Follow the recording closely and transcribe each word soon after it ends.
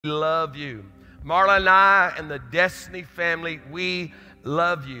love you. Marla and I and the Destiny family, we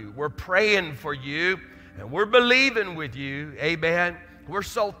love you. We're praying for you, and we're believing with you. Amen. We're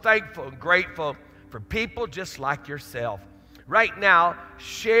so thankful and grateful for people just like yourself. Right now,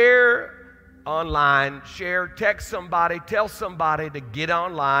 share online, text somebody, tell somebody to get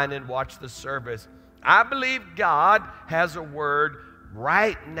online and watch the service. I believe God has a word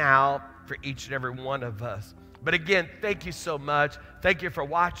right now for each and every one of us. But again, thank you so much. Thank you for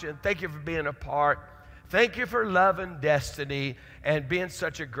watching. Thank you for being a part. Thank you for loving Destiny and being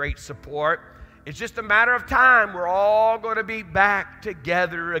such a great support. It's just a matter of time. We're all going to be back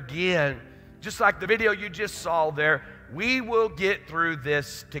together again. Just like the video you just saw there, we will get through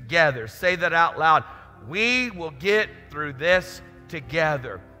this together. Say that out loud. We will get through this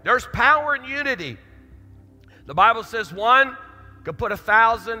together. There's power in unity. The Bible says one could put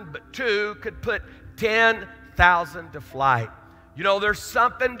 1,000, but two could put 10,000 to flight. You know, there's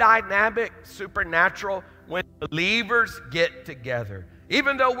something dynamic, supernatural when believers get together.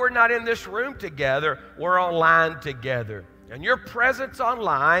 Even though we're not in this room together, we're online together. And your presence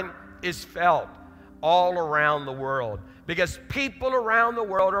online is felt all around the world because people around the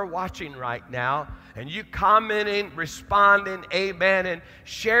world are watching right now. And you commenting, responding, amen, and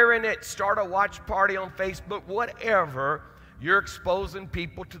sharing it, start a watch party on Facebook, whatever, you're exposing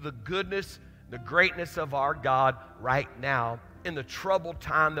people to the goodness, the greatness of our God right now in the troubled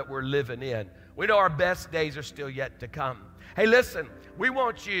time that we're living in. We know our best days are still yet to come. Hey, listen, we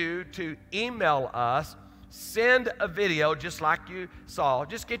want you to email us, send a video just like you saw.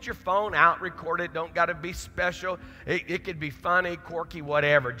 Just get your phone out, record it. Don't got to be special. It could be funny, quirky,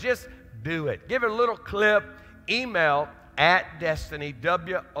 whatever. Just do it. Give it a little clip. Email at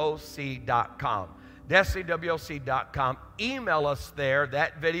DestinyWOC.com. DestinyWOC.com. Email us there,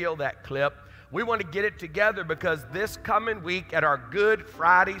 that video, that clip. We want to get it together because this coming week at our Good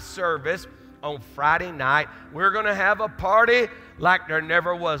Friday service on Friday night, we're going to have a party like there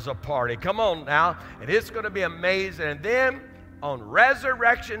never was a party. Come on now. And it's going to be amazing. And then on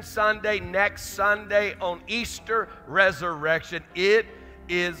Resurrection Sunday, next Sunday, on Easter Resurrection, it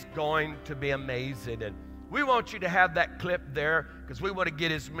is going to be amazing. And we want you to have that clip there because we want to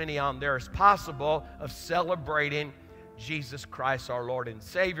get as many on there as possible of celebrating Jesus Christ, our Lord and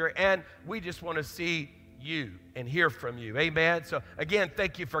Savior. And we just want to see you and hear from you. Amen. So again,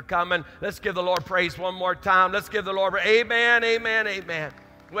 thank you for coming. Let's give the Lord praise one more time. Let's give the Lord amen, amen, amen.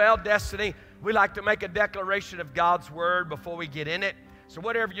 Well, Destiny, we like to make a declaration of God's word before we get in it. So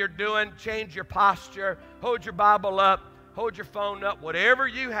whatever you're doing, change your posture, hold your Bible up, hold your phone up, whatever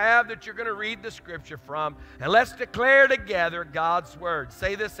you have that you're going to read the scripture from, and let's declare together God's word.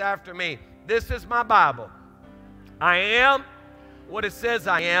 Say this after me. This is my Bible. I am what it says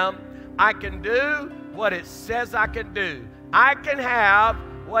I am. I can do what it says I can do. I can have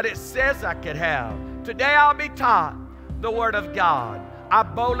what it says I can have. Today I'll be taught the word of God. I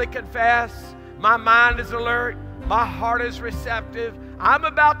boldly confess, my mind is alert, my heart is receptive. I'm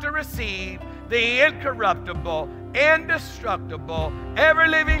about to receive the incorruptible, indestructible,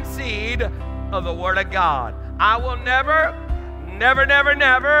 ever-living seed of the word of God. I will never, never, never,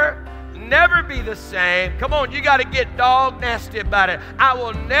 never, never be the same. Come on, you got to get dog nasty about it. I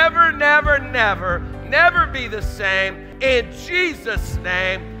will never, never, never, never be the same. In Jesus'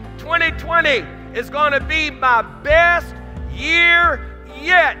 name, 2020 is going to be my best year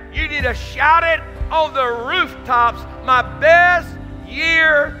yet. You need to shout it on the rooftops. My best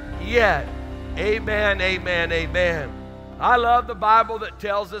year yet. Amen, amen, amen. I love the Bible that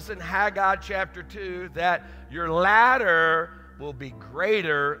tells us in Haggai chapter 2 that your latter will be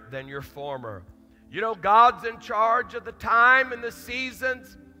greater than your former. You know, God's in charge of the time and the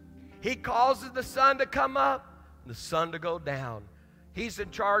seasons. He causes the sun to come up and the sun to go down. He's in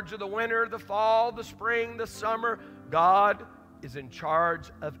charge of the winter, the fall, the spring, the summer. God is in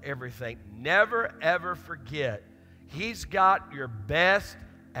charge of everything. Never, ever forget. He's got your best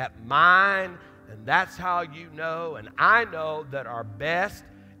at mind, and that's how you know, and I know that our best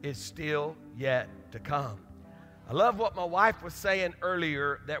is still yet to come. I love what my wife was saying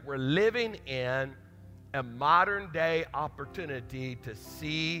earlier, that we're living in a modern day opportunity to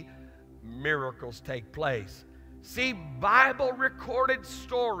see miracles take place. See Bible recorded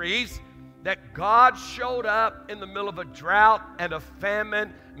stories that God showed up in the middle of a drought and a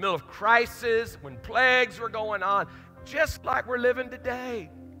famine, middle of crisis, when plagues were going on, just like we're living today.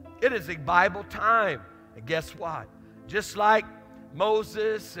 It is a Bible time. And guess what? Just like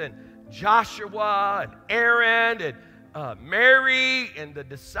Moses and Joshua and Aaron and Mary and the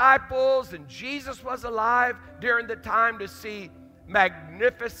disciples, and Jesus was alive during the time to see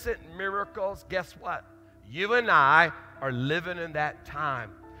magnificent miracles. Guess what? You and I are living in that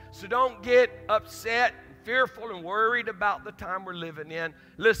time. So don't get upset, fearful, and worried about the time we're living in.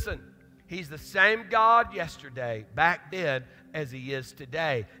 Listen, He's the same God yesterday, back then, as He is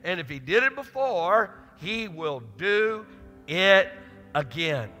today. And if He did it before, He will do it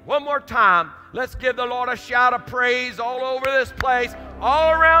again. One more time, let's give the Lord a shout of praise all over this place,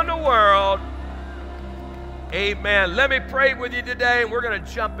 all around the world. Amen. Let me pray with you today, and we're going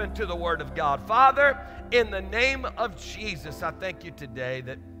to jump into the Word of God. Father, in the name of Jesus, I thank you today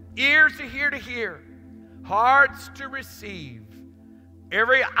that ears to hear, hearts to receive.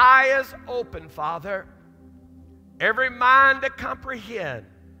 Every eye is open, Father. Every mind to comprehend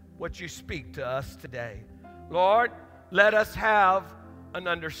what you speak to us today. Lord, let us have an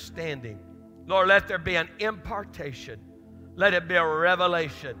understanding. Lord, let there be an impartation. Let it be a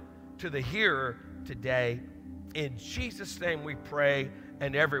revelation to the hearer today. In Jesus' name we pray,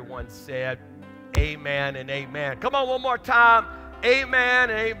 and everyone said, amen and amen. Come on, one more time. Amen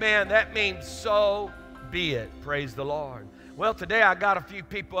and amen. That means so be it. Praise the Lord. Well, today I got a few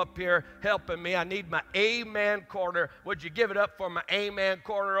people up here helping me. I need my amen corner. Would you give it up for my amen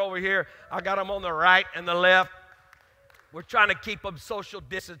corner over here? I got them on the right and the left. We're trying to keep them social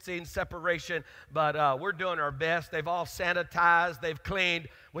distancing, separation, but we're doing our best. They've all sanitized. They've cleaned.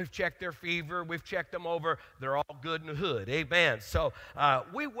 We've checked their fever. We've checked them over. They're all good in the hood. Amen. So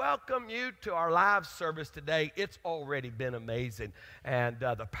we welcome you to our live service today. It's already been amazing. And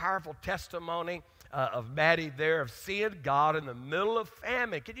the powerful testimony of Maddie there of seeing God in the middle of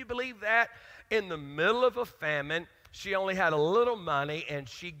famine. Can you believe that? In the middle of a famine, she only had a little money, and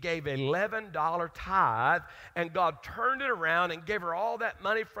she gave $11 tithe, and God turned it around and gave her all that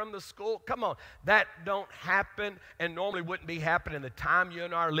money from the school. Come on, that don't happen, and normally wouldn't be happening the time you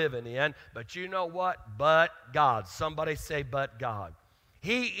and I are living in. But you know what? But God. Somebody say, but God.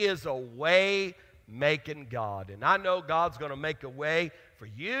 He is a way-making God, and I know God's going to make a way for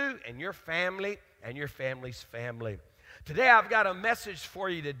you and your family and your family's family. Today, I've got a message for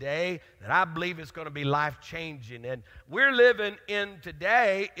you today that I believe is going to be life-changing. And we're living in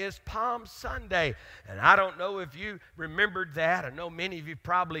today is Palm Sunday. And I don't know if you remembered that. I know many of you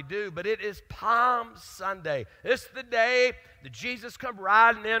probably do, but it is Palm Sunday. It's the day that Jesus come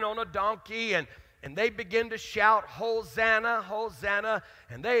riding in on a donkey, and they begin to shout, Hosanna, Hosanna.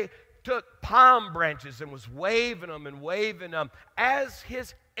 And they took palm branches and was waving them as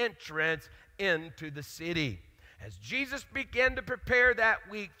his entrance into the city. As Jesus began to prepare that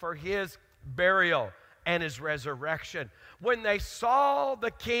week for his burial and his resurrection, when they saw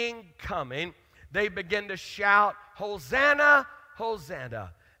the king coming, they began to shout, Hosanna,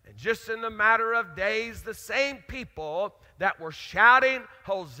 Hosanna. And just in the matter of days, the same people that were shouting,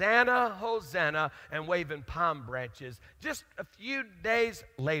 Hosanna, Hosanna, and waving palm branches, just a few days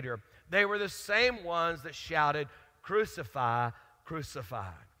later, they were the same ones that shouted, Crucify,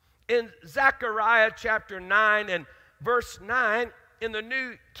 crucify. In Zechariah chapter 9 and verse 9, in the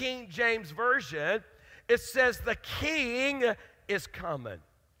New King James Version, it says, the King is coming.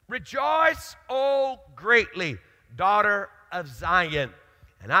 Rejoice, O greatly, daughter of Zion.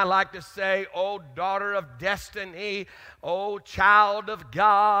 And I like to say, O daughter of destiny, O child of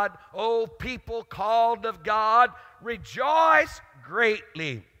God, O people called of God, rejoice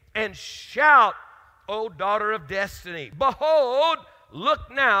greatly and shout, O daughter of destiny. Behold,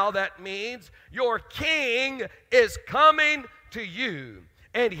 look now, that means your king is coming to you,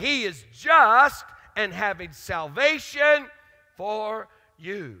 and he is just and having salvation for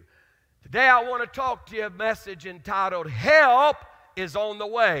you. Today I want to talk to you a message entitled, Help is on the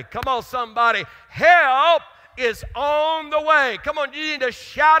way. Come on, somebody. Help is on the way. Come on, you need to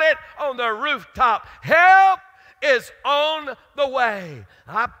shout it on the rooftop. Help is on the way.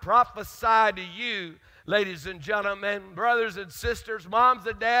 I prophesy to you, ladies and gentlemen, brothers and sisters, moms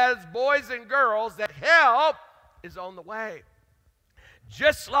and dads, boys and girls, that help is on the way.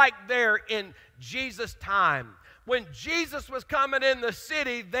 Just like there in Jesus' time, when Jesus was coming in the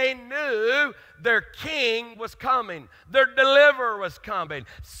city, they knew their king was coming. Their deliverer was coming.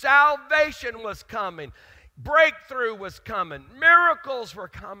 Salvation was coming. Breakthrough was coming. Miracles were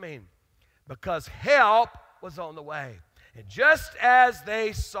coming because help was on the way. And just as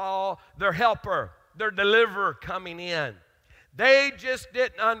they saw their helper, their deliverer coming in, they just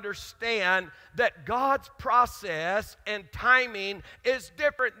didn't understand that God's process and timing is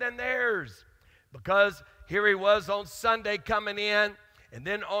different than theirs. Because here he was on Sunday coming in, and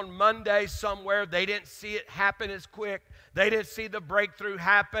then on Monday somewhere, they didn't see it happen as quick. They didn't see the breakthrough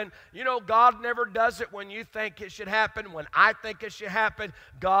happen. You know, God never does it when you think it should happen, when I think it should happen.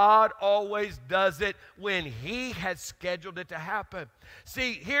 God always does it when He has scheduled it to happen.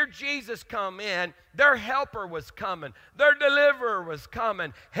 See, here Jesus come in. Their helper was coming. Their deliverer was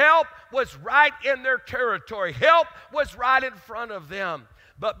coming. Help was right in their territory. Help was right in front of them.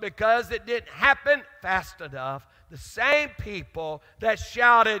 But because it didn't happen fast enough, the same people that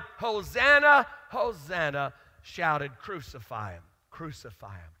shouted, Hosanna, Hosanna, shouted, crucify him,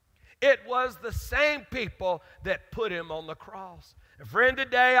 crucify him. It was the same people that put him on the cross. And friend,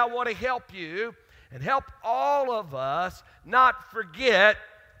 today I want to help you and help all of us not forget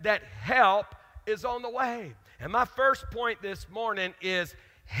that help is on the way. And my first point this morning is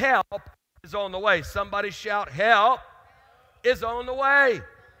help is on the way. Somebody shout, help is on the way.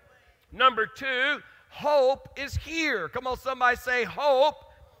 Number two, hope is here. Come on, somebody say, hope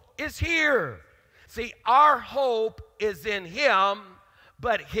is here. See, our hope is in Him,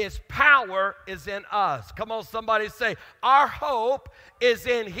 but His power is in us. Come on, somebody say, our hope is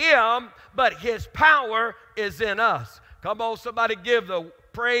in Him, but His power is in us. Come on, somebody give the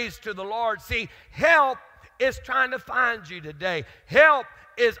praise to the Lord. See, help is trying to find you today. Help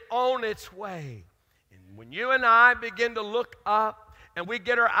is on its way. And when you and I begin to look up, and we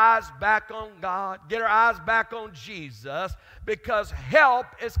get our eyes back on God, get our eyes back on Jesus, because help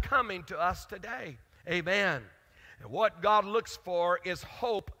is coming to us today. Amen. And what God looks for is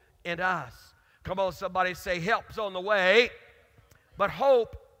hope in us. Come on, somebody say, help's on the way, but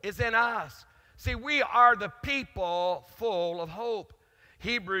hope is in us. See, we are the people full of hope.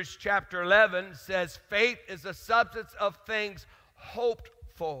 Hebrews chapter 11 says, faith is the substance of things hoped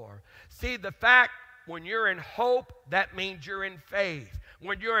for. See, the fact when you're in hope, that means you're in faith.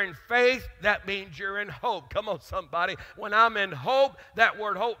 When you're in faith, that means you're in hope. Come on, somebody. When I'm in hope, that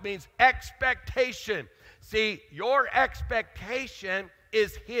word hope means expectation. See, your expectation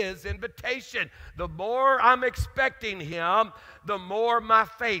is His invitation. The more I'm expecting Him, the more my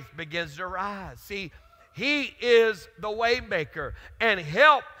faith begins to rise. See, He is the way maker, and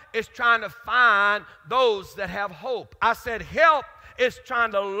help is trying to find those that have hope. I said help is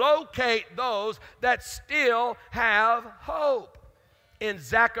trying to locate those that still have hope. In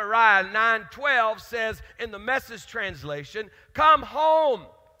Zechariah 9:12 says in the Message translation, come home,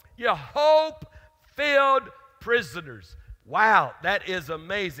 you hope-filled prisoners. Wow, that is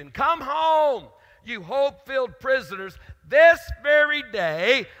amazing. Come home, you hope-filled prisoners. This very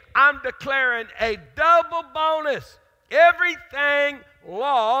day, I'm declaring a double bonus. Everything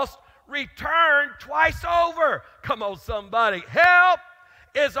lost, returned twice over. Come on, somebody. Help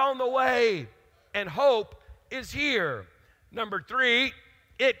is on the way, and hope is here. Number three,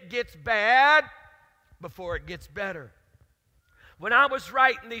 it gets bad before it gets better. When I was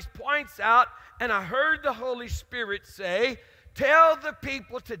writing these points out, and I heard the Holy Spirit say, tell the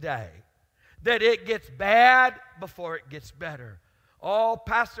people today that it gets bad before it gets better. Oh,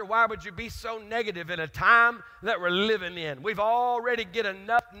 Pastor, why would you be so negative in a time that we're living in? We've already get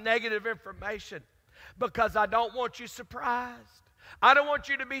enough negative information, because I don't want you surprised. I don't want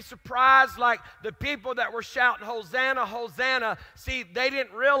you to be surprised like the people that were shouting, Hosanna, Hosanna. See, they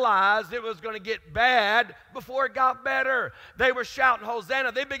didn't realize it was going to get bad before it got better. They were shouting,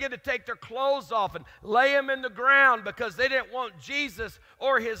 Hosanna. They began to take their clothes off and lay them in the ground because they didn't want Jesus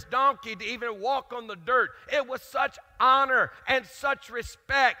or His donkey to even walk on the dirt. It was such honor and such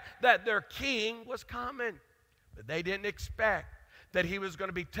respect that their king was coming. But they didn't expect that He was going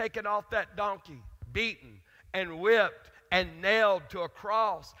to be taken off that donkey, beaten and whipped and nailed to a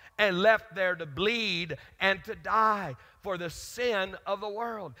cross and left there to bleed and to die for the sin of the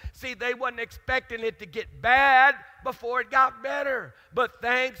world. See, they wasn't expecting it to get bad before it got better. But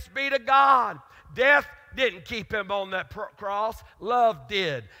thanks be to God, death didn't keep Him on that cross. Love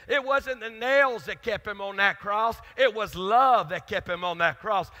did. It wasn't the nails that kept Him on that cross. It was love that kept Him on that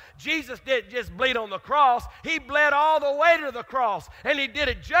cross. Jesus didn't just bleed on the cross. He bled all the way to the cross. And He did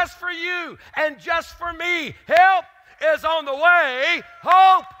it just for you and just for me. Help is on the way.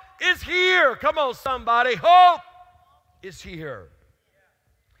 Hope is here. Come on, somebody. Hope is here.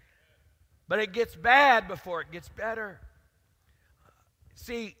 But it gets bad before it gets better.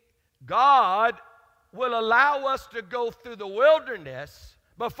 See, God will allow us to go through the wilderness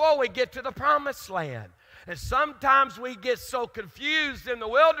before we get to the promised land. And sometimes we get so confused in the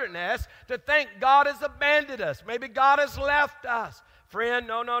wilderness to think God has abandoned us. Maybe God has left us. Friend,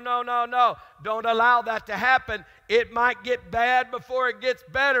 no. Don't allow that to happen. It might get bad before it gets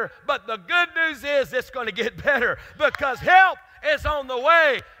better, but the good news is it's going to get better because help is on the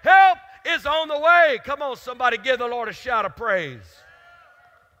way. Help is on the way. Come on, somebody, give the Lord a shout of praise.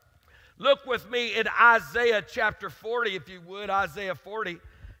 Look with me in Isaiah chapter 40, if you would, Isaiah 40.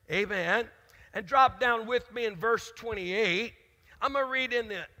 Amen. And drop down with me in verse 28. I'm going to read in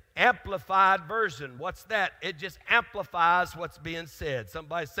the Amplified version. What's that? It just amplifies what's being said.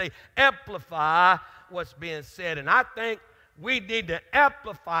 Somebody say, amplify what's being said. And I think we need to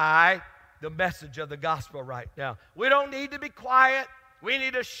amplify the message of the gospel right now. We don't need to be quiet. We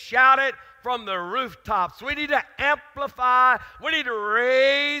need to shout it from the rooftops. We need to amplify. We need to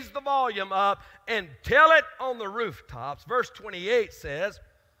raise the volume up and tell it on the rooftops. Verse 28 says,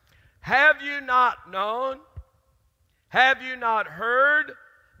 have you not known? Have you not heard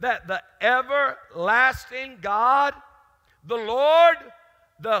that the everlasting God, the Lord,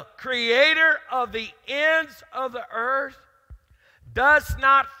 the creator of the ends of the earth, does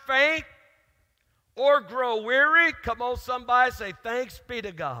not faint or grow weary? Come on, somebody say, thanks be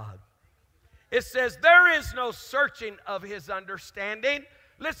to God. It says, there is no searching of his understanding.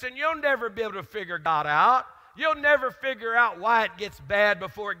 Listen, you'll never be able to figure God out. You'll never figure out why it gets bad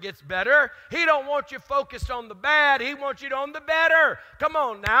before it gets better. He don't want you focused on the bad. He wants you on the better. Come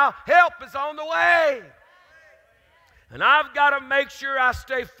on now. Help is on the way. And I've got to make sure I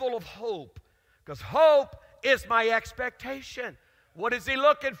stay full of hope, because hope is my expectation. What is he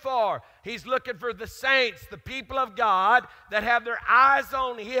looking for? He's looking for the saints, the people of God that have their eyes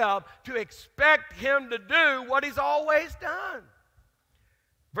on him, to expect him to do what he's always done.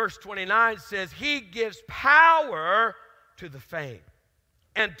 Verse 29 says, he gives power to the faint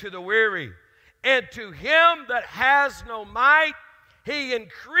and to the weary, and to him that has no might, he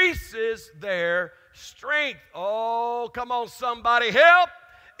increases their strength. Oh, come on, somebody, help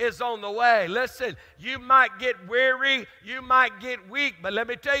is on the way. Listen, you might get weary, you might get weak, but let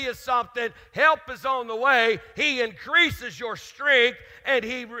me tell you something. Help is on the way. He increases your strength, and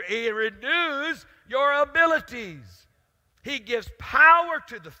he renews your abilities. He gives power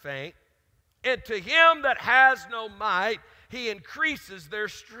to the faint, and to him that has no might, he increases their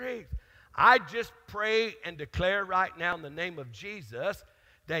strength. I just pray and declare right now in the name of Jesus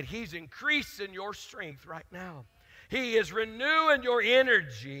that he's increasing your strength right now. He is renewing your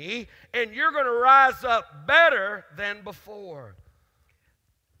energy, and you're going to rise up better than before.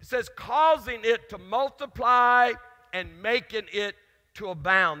 It says, causing it to multiply and making it to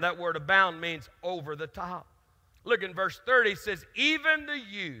abound. That word abound means over the top. Look in verse 30, it says, even the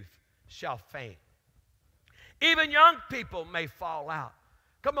youth shall faint. Even young people may fall out.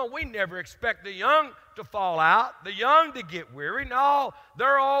 Come on, we never expect the young to fall out, the young to get weary. No,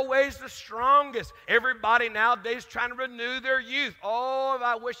 they're always the strongest. Everybody nowadays trying to renew their youth. Oh,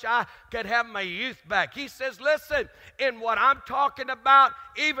 I wish I could have my youth back. He says, listen, in what I'm talking about,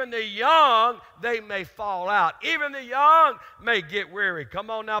 even the young, they may fall out. Even the young may get weary.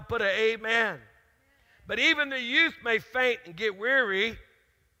 Come on now, put an amen. But even the youth may faint and get weary,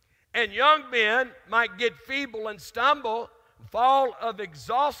 and young men might get feeble and stumble, fall of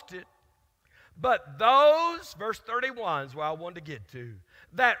exhausted. But those, verse 31 is where I wanted to get to,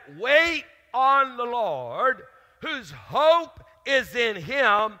 that wait on the Lord, whose hope is in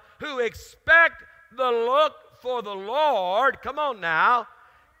him, who expect the look for the Lord, come on now,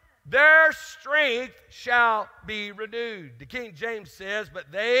 their strength shall be renewed. The King James says,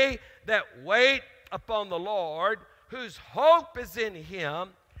 but they that wait upon the Lord, whose hope is in him,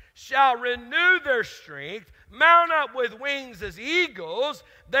 shall renew their strength, mount up with wings as eagles.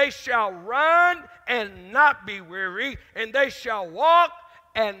 They shall run and not be weary, and they shall walk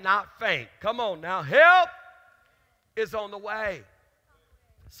and not faint. Come on now, help is on the way.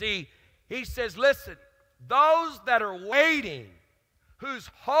 See, he says, listen, those that are waiting, whose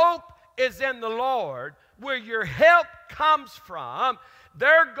hope is in the Lord, where your help comes from,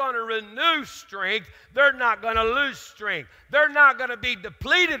 they're going to renew strength. They're not going to lose strength. They're not going to be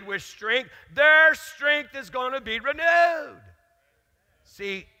depleted with strength. Their strength is going to be renewed.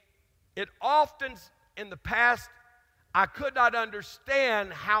 See, it often in the past, I could not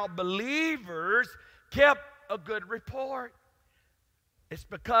understand how believers kept a good report. It's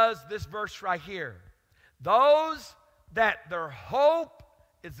because this verse right here, those that their hope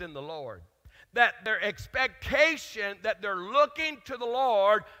is in the Lord, that their expectation, that they're looking to the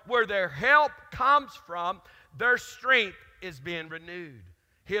Lord where their help comes from, their strength is being renewed.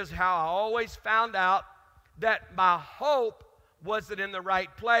 Here's how I always found out that my hope wasn't in the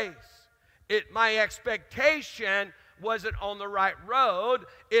right place. My expectation wasn't on the right road,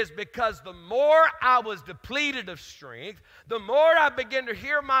 is because the more I was depleted of strength, the more I began to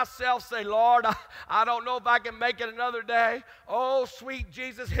hear myself say, Lord, I don't know if I can make it another day. Oh, sweet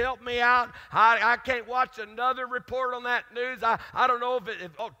Jesus, help me out. I can't watch another report on that news. I don't know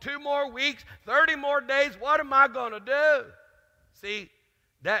if 2 more weeks, 30 more days, what am I going to do? See,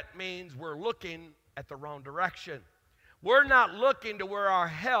 that means we're looking at the wrong direction. We're not looking to where our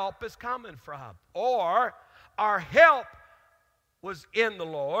help is coming from. Or our help was in the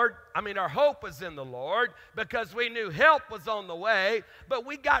Lord. Our hope was in the Lord because we knew help was on the way. But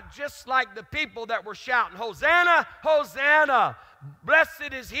we got just like the people that were shouting, Hosanna, Hosanna.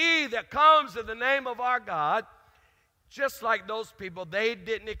 Blessed is he that comes in the name of our God. Just like those people, they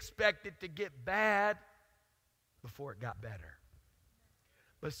didn't expect it to get bad before it got better.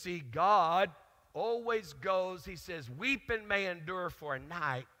 But see, God always goes, he says, weeping may endure for a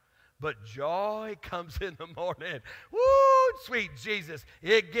night, but joy comes in the morning. Woo, sweet Jesus.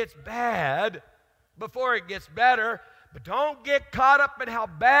 It gets bad before it gets better, but don't get caught up in how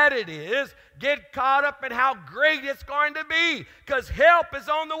bad it is. Get caught up in how great it's going to be, because help is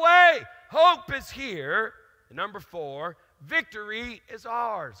on the way. Hope is here. And number 4, victory is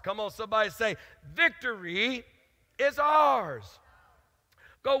ours. Come on, somebody say, victory is ours.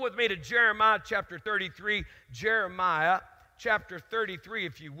 Go with me to Jeremiah chapter 33. Jeremiah chapter 33,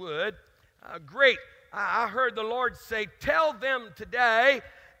 if you would. Great. I heard the Lord say, tell them today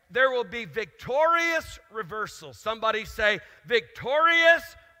there will be victorious reversals. Somebody say, victorious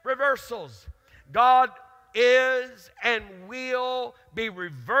reversals. God is and will be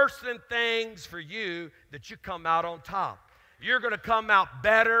reversing things for you that you come out on top. You're going to come out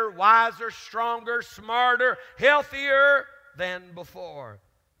better, wiser, stronger, smarter, healthier than before,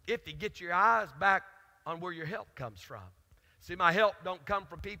 if you get your eyes back on where your help comes from. See, my help don't come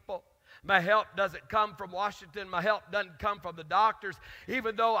from people. My help doesn't come from Washington. My help doesn't come from the doctors,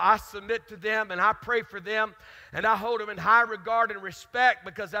 even though I submit to them and I pray for them and I hold them in high regard and respect,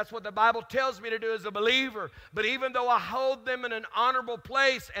 because that's what the Bible tells me to do as a believer. But even though I hold them in an honorable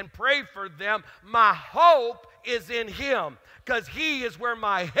place and pray for them, my hope is in him, because he is where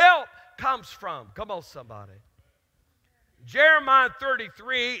my help comes from. Come on, somebody. Jeremiah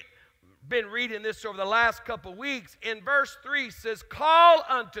 33, been reading this over the last couple weeks. In verse 3 says, call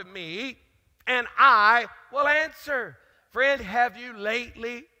unto me, and I will answer. Friend, have you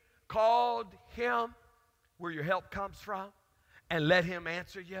lately called him where your help comes from and let him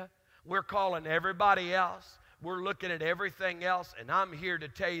answer you? We're calling everybody else. We're looking at everything else, and I'm here to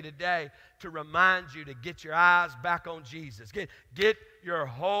tell you today to remind you to get your eyes back on Jesus. Get your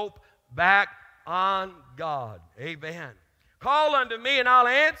hope back on God. Amen. Call unto me, and I'll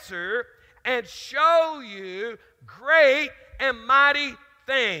answer and show you great and mighty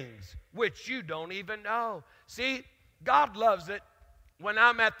things which you don't even know. See, God loves it when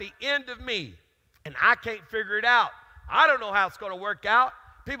I'm at the end of me and I can't figure it out. I don't know how it's going to work out.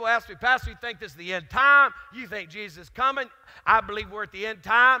 People ask me, Pastor, you think this is the end time? You think Jesus is coming? I believe we're at the end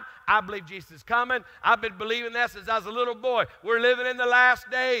time. I believe Jesus is coming. I've been believing that since I was a little boy. We're living in the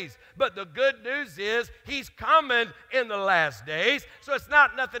last days. But the good news is he's coming in the last days, so it's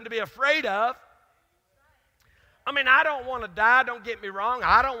not nothing to be afraid of. I don't want to die, don't get me wrong.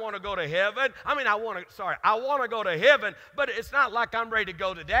 I don't want to go to heaven. I want to go to heaven, but it's not like I'm ready to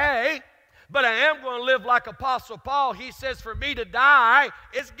go today. But I am going to live like Apostle Paul. He says, for me to die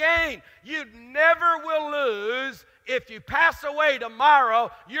is gain. You never will lose. If you pass away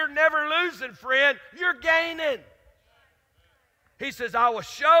tomorrow, you're never losing, friend. You're gaining. He says, I will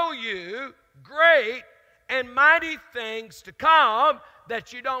show you great and mighty things to come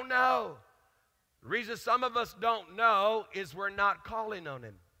that you don't know. The reason some of us don't know is we're not calling on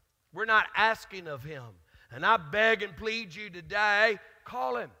him. We're not asking of him. And I beg and plead you today,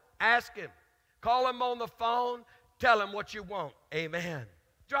 call him, ask him. Call him on the phone. Tell him what you want. Amen.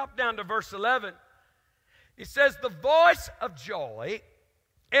 Drop down to verse 11. He says, the voice of joy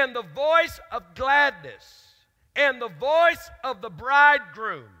and the voice of gladness and the voice of the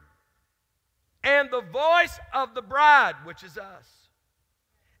bridegroom and the voice of the bride, which is us,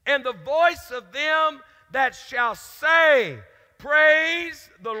 and the voice of them that shall say,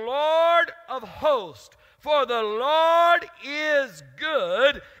 praise the Lord of hosts. For the Lord is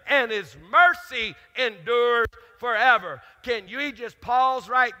good, and his mercy endures forever. Can you just pause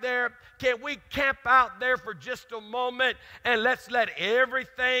right there? Can we camp out there for just a moment, and let's let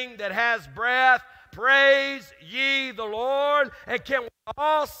everything that has breath praise ye the Lord? And can we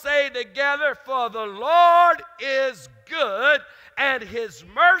all say together, for the Lord is good, and his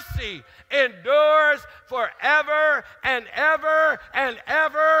mercy endures forever and ever and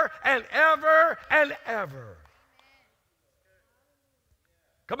ever and ever and ever.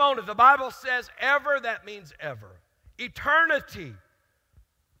 Come on, if the Bible says ever, that means ever. Eternity.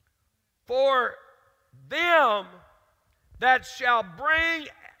 For them that shall bring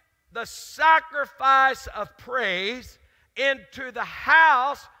the sacrifice of praise into the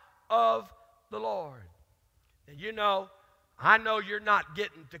house of the Lord. And you know, I know you're not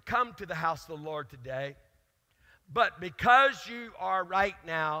getting to come to the house of the Lord today, but because you are right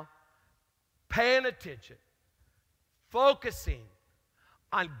now paying attention, focusing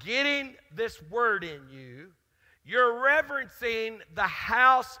on getting this word in you, you're reverencing the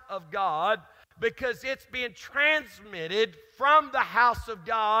house of God because it's being transmitted from the house of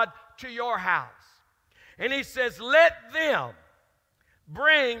God to your house. And he says, let them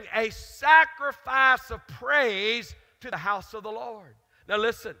bring a sacrifice of praise to the house of the Lord. Now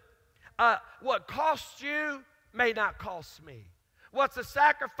listen, what costs you may not cost me. What's a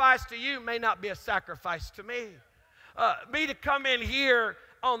sacrifice to you may not be a sacrifice to me. Me to come in here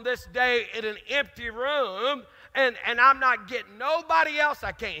on this day in an empty room and I'm not getting nobody else.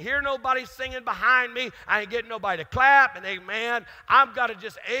 I can't hear nobody singing behind me. I ain't getting nobody to clap and amen. I've got to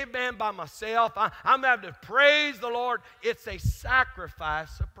just amen by myself. I'm having to praise the Lord. It's a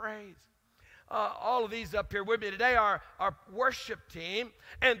sacrifice of praise. All of these up here with me today are our worship team,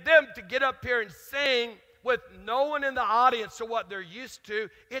 and them to get up here and sing with no one in the audience to what they're used to,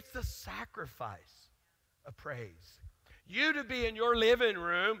 it's the sacrifice of praise. You to be in your living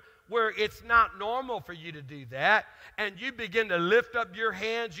room where it's not normal for you to do that, and you begin to lift up your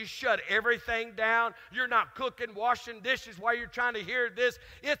hands, you shut everything down, you're not cooking, washing dishes while you're trying to hear this.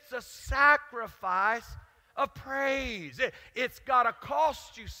 It's a sacrifice of praise. It's got to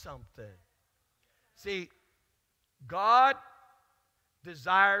cost you something. See, God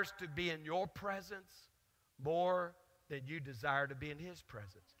desires to be in your presence more than you desire to be in His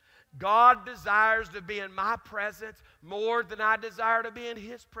presence. God desires to be in my presence more than I desire to be in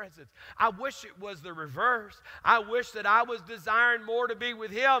His presence. I wish it was the reverse. I wish that I was desiring more to be with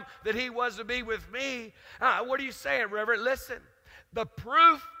Him than He was to be with me. What are you saying, Reverend? Listen, the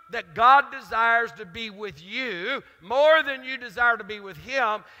proof that God desires to be with you more than you desire to be with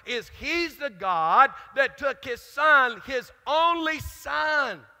Him is He's the God that took His Son, His only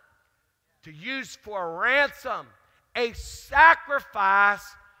Son, to use for a ransom, a sacrifice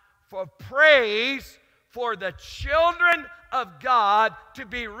for praise for the children of God to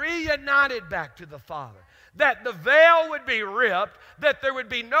be reunited back to the Father. That the veil would be ripped, that there would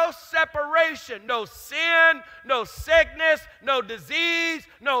be no separation, no sin, no sickness, no disease,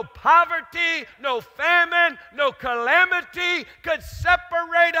 no poverty, no famine, no calamity could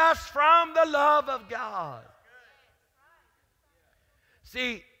separate us from the love of God.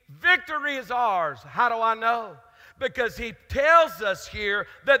 See, victory is ours. How do I know? Because He tells us here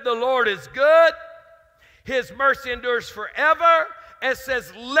that the Lord is good, His mercy endures forever, and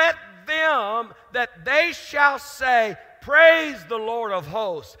says, let them that they shall say, praise the Lord of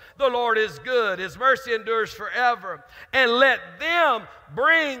hosts. The Lord is good, His mercy endures forever. And let them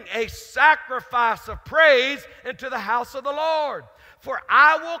bring a sacrifice of praise into the house of the Lord. For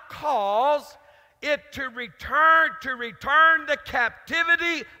I will cause it to return the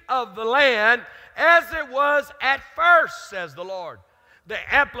captivity of the land as it was at first, says the Lord. The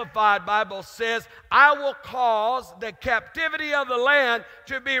Amplified Bible says, I will cause the captivity of the land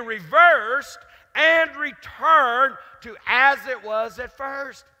to be reversed and return to as it was at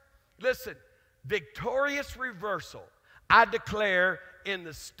first. Listen, victorious reversal, I declare, in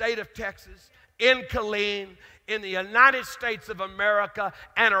the state of Texas, in Killeen, in the United States of America,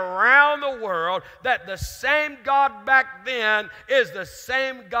 and around the world, that the same God back then is the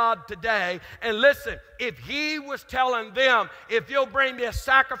same God today. And listen, if He was telling them, if you'll bring me a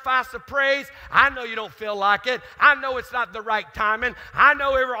sacrifice of praise, I know you don't feel like it. I know it's not the right timing. I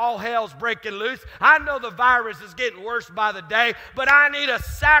know all hell's breaking loose. I know the virus is getting worse by the day, but I need a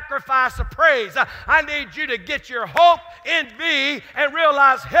sacrifice of praise. I need you to get your hope in me and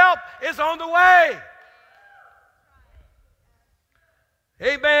realize help is on the way.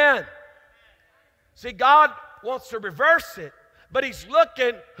 Amen. See, God wants to reverse it, but He's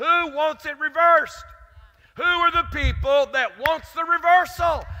looking who wants it reversed. Who are the people that wants the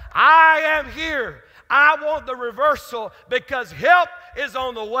reversal? I am here. I want the reversal because help is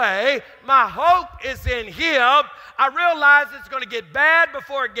on the way. My hope is in Him. I realize it's going to get bad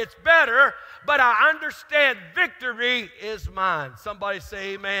before it gets better, but I understand victory is mine. Somebody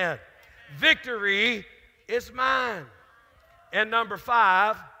say amen. Victory is mine. And number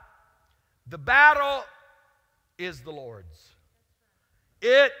 5, the battle is the Lord's.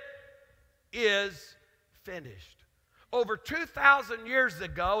 It is finished. Over 2,000 years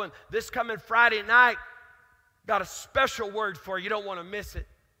ago, and this coming Friday night, got a special word for you. You don't want to miss it.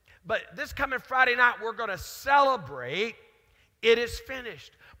 But this coming Friday night, we're going to celebrate it is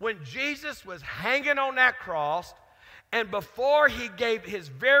finished. When Jesus was hanging on that cross, and before He gave His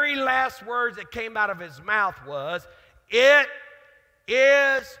very last words that came out of His mouth was, it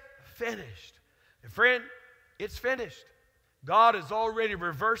is finished. And friend, it's finished. God is already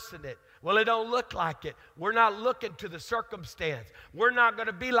reversing it. Well, it don't look like it. We're not looking to the circumstance. We're not going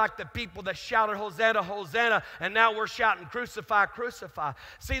to be like the people that shouted, Hosanna, Hosanna, and now we're shouting, crucify, crucify.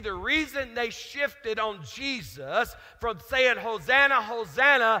 See, the reason they shifted on Jesus from saying, Hosanna,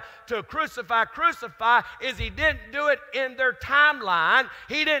 Hosanna, to crucify, crucify, is he didn't do it in their timeline.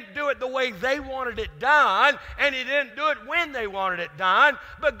 He didn't do it the way they wanted it done, and he didn't do it when they wanted it done.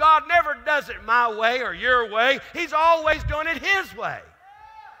 But God never does it my way or your way. He's always doing it his way.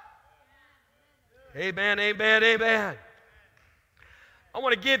 Amen, amen, amen. I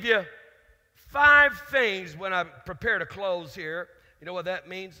want to give you 5 things when I prepare to close here. You know what that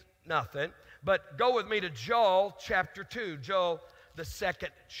means? Nothing. But go with me to Joel chapter 2. Joel, the 2nd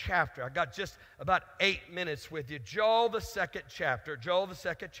chapter. I got just about 8 minutes with you. Joel, the 2nd chapter. Joel, the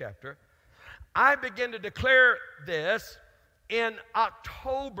 2nd chapter. I began to declare this in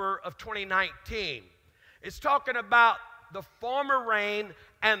October of 2019. It's talking about the former rain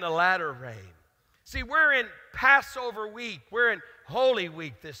and the latter rain. See, we're in Passover week. We're in Holy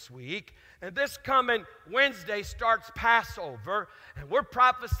Week this week. And this coming Wednesday starts Passover. And we're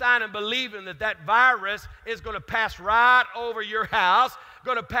prophesying and believing that that virus is going to pass right over your house,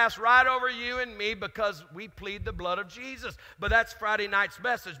 going to pass right over you and me because we plead the blood of Jesus. But that's Friday night's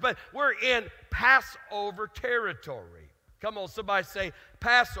message. But we're in Passover territory. Come on, somebody say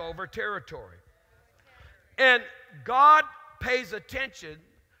Passover territory. And God pays attention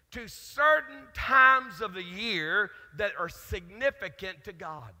to certain times of the year that are significant to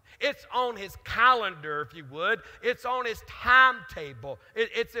God. It's on his calendar, if you would. It's on his timetable.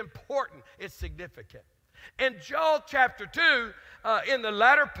 It's important. It's significant. In Joel chapter 2, in the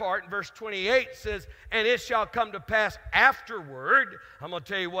latter part, verse 28 says, and it shall come to pass afterward, I'm going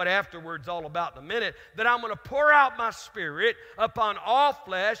to tell you what afterward's all about in a minute, that I'm going to pour out my spirit upon all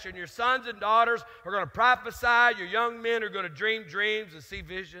flesh, and your sons and daughters are going to prophesy, your young men are going to dream dreams and see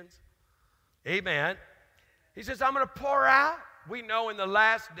visions. Amen. He says, I'm going to pour out. We know in the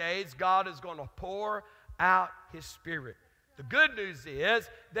last days, God is going to pour out his spirit. The good news is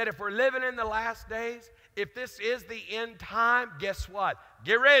that if we're living in the last days, if this is the end time, guess what?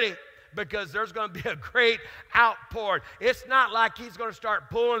 Get ready, because there's going to be a great outpouring. It's not like he's going to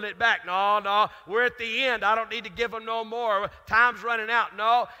start pulling it back. No, we're at the end. I don't need to give them no more. Time's running out.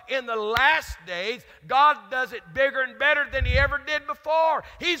 No, in the last days, God does it bigger and better than he ever did before.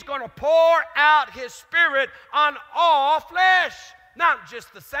 He's going to pour out his spirit on all flesh. Not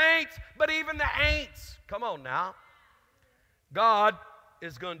just the saints, but even the ain'ts. Come on now. God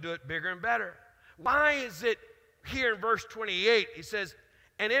is going to do it bigger and better. Why is it here in verse 28, he says,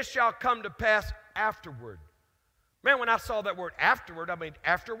 and it shall come to pass afterward. Man, when I saw that word afterward, I mean,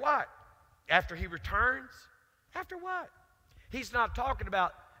 after what? After he returns? After what? He's not talking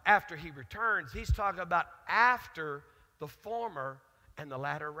about after he returns. He's talking about after the former and the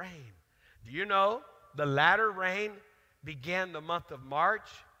latter rain. Do you know the latter rain began the month of March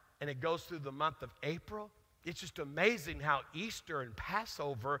and it goes through the month of April? It's just amazing how Easter and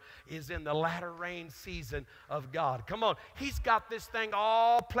Passover is in the latter rain season of God. Come on, he's got this thing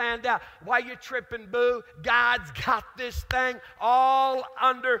all planned out. Why you tripping, boo? God's got this thing all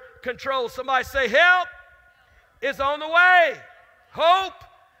under control. Somebody say, help is on the way. Hope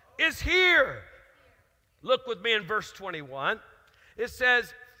is here. Look with me in verse 21. It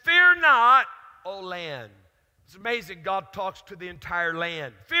says, fear not, O land. It's amazing God talks to the entire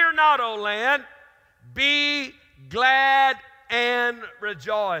land. Fear not, O land. Be glad and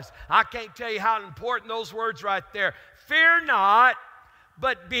rejoice. I can't tell you how important those words right there. Fear not,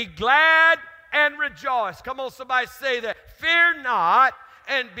 but be glad and rejoice. Come on, somebody say that. Fear not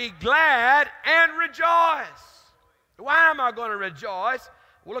and be glad and rejoice. Why am I going to rejoice?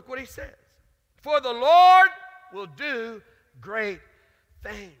 Well, look what he says. For the Lord will do great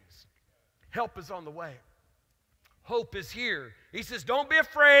things. Help is on the way. Hope is here. He says, don't be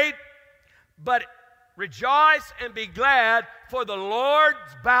afraid, but rejoice and be glad, for the Lord's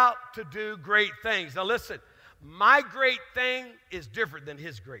about to do great things. Now listen, my great thing is different than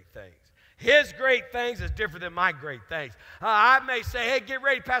his great things. His great things is different than my great things. I may say, hey, get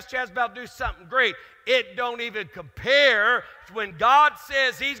ready, Pastor Chad's about to do something great. It don't even compare to when God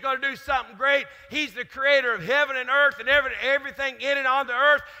says he's going to do something great. He's the creator of heaven and earth and everything in and on the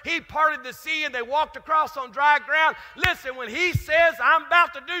earth. He parted the sea and they walked across on dry ground. Listen, when he says I'm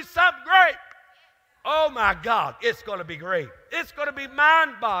about to do something great, oh my God, it's going to be great. It's going to be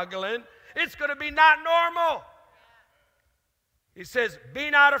mind-boggling. It's going to be not normal. He says, be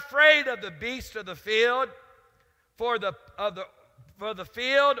not afraid of the beast of the field, for the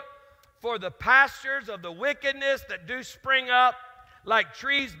pastures of the wickedness that do spring up like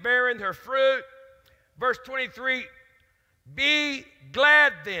trees bearing their fruit. Verse 23, Be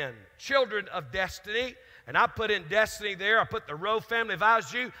glad then, children of destiny. And I put in destiny there. I put the Rowe family. If I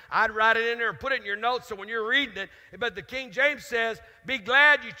was you, I'd write it in there and put it in your notes so when you're reading it. But the King James says, be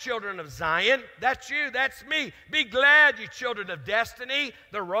glad, you children of Zion. That's you. That's me. Be glad, you children of destiny,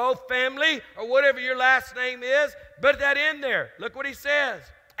 the Rowe family, or whatever your last name is. Put that in there. Look what he says.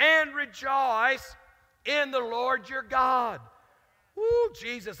 And rejoice in the Lord your God. Woo,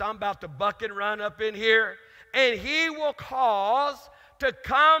 Jesus, I'm about to buck and run up in here. And he will cause to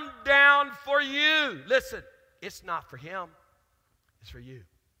come down for you. Listen, it's not for him. It's for you.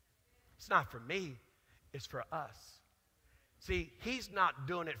 It's not for me. It's for us. See, he's not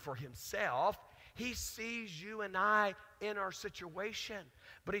doing it for himself. He sees you and I in our situation.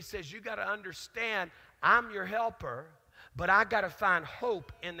 But he says, you got to understand, I'm your helper. But I got to find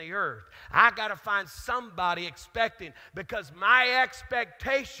hope in the earth. I got to find somebody expecting, because my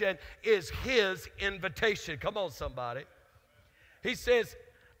expectation is his invitation. Come on, somebody. He says,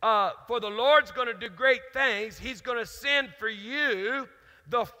 for the Lord's going to do great things. He's going to send for you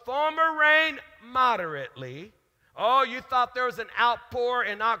the former rain moderately. Oh, you thought there was an outpour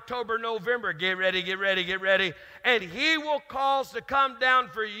in October, November. Get ready, get ready, get ready. And he will cause to come down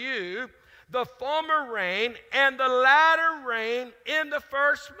for you the former rain and the latter rain in the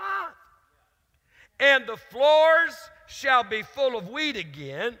first month. And the floors shall be full of wheat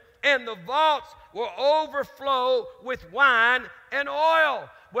again, and the vaults will overflow with wine and oil.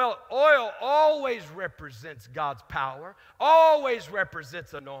 Well, oil always represents God's power, always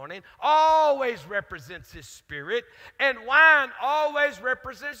represents anointing, always represents his spirit, and wine always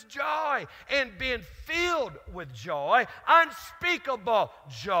represents joy and being filled with joy, unspeakable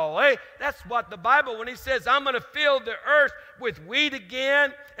joy. That's what the Bible, when he says, I'm going to fill the earth with wheat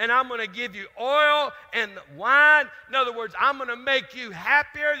again, and I'm going to give you oil and wine. In other words, I'm going to make you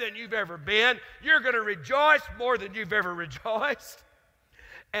happier than you've ever been. You're going to rejoice more than you've ever rejoiced.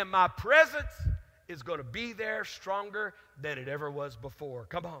 And my presence is going to be there stronger than it ever was before.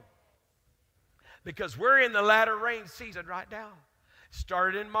 Come on. Because we're in the latter rain season right now. It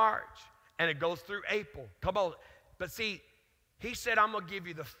started in March, and it goes through April. Come on. But see, he said, I'm going to give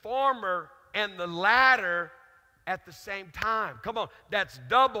you the former and the latter at the same time. Come on. That's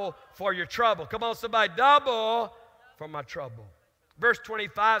double for your trouble. Come on, somebody. Double for my trouble. Verse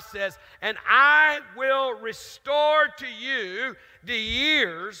 25 says, and I will restore to you the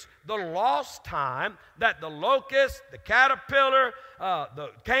years, the lost time, that the locust, the caterpillar, the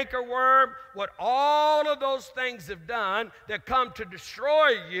cankerworm, what all of those things have done that come to destroy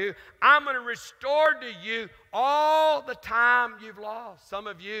you. I'm going to restore to you all the time you've lost. Some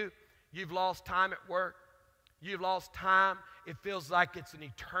of you, you've lost time at work. You've lost time. It feels like it's an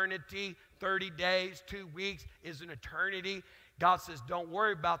eternity. 30 days, 2 weeks is an eternity. God says, don't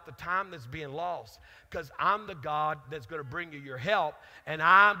worry about the time that's being lost, because I'm the God that's going to bring you your help, and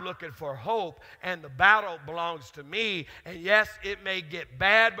I'm looking for hope, and the battle belongs to me. And yes, it may get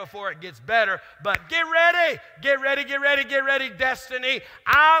bad before it gets better, but get ready, get ready, get ready, get ready, destiny.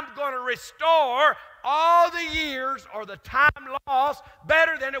 I'm going to restore all the years or the time lost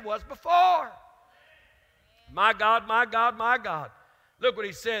better than it was before. My God, my God, my God. Look what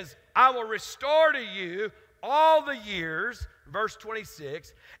he says. I will restore to you all the years, verse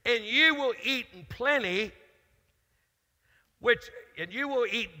 26, and you will eat in plenty, and you will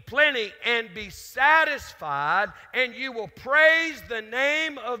eat plenty and be satisfied, and you will praise the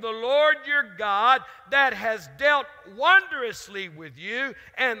name of the Lord your God that has dealt wondrously with you,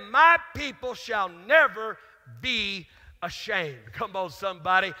 and my people shall never be ashamed. Come on,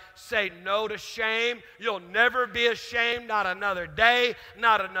 somebody. Say no to shame. You'll never be ashamed, not another day,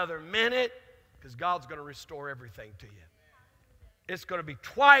 not another minute, because God's going to restore everything to you. It's going to be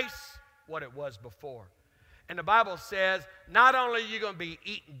twice what it was before. And the Bible says, not only are you going to be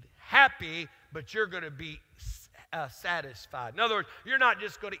eating happy, but you're going to be satisfied. In other words, you're not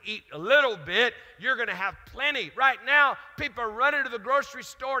just going to eat a little bit, you're going to have plenty. Right now, people are running to the grocery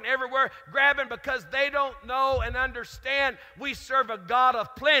store and everywhere grabbing because they don't know and understand we serve a God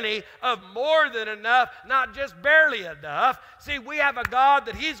of plenty, of more than enough, not just barely enough. See, we have a God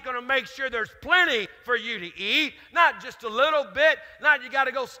that he's going to make sure there's plenty for you to eat, not just a little bit, not you got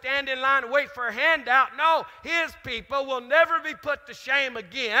to go stand in line and wait for a handout. No, his people will never be put to shame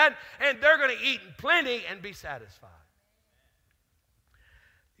again, and they're going to eat in plenty and be satisfied.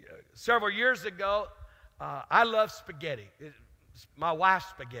 Several years ago, I love spaghetti. It's my wife's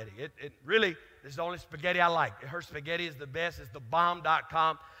spaghetti. It really is the only spaghetti I like. Her spaghetti is the best. It's the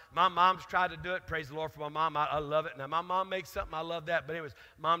bomb.com. My mom's tried to do it. Praise the Lord for my mom. I love it. Now, my mom makes something. I love that. But anyways,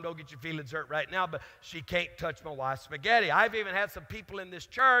 Mom, don't get your feelings hurt right now. But she can't touch my wife's spaghetti. I've even had some people in this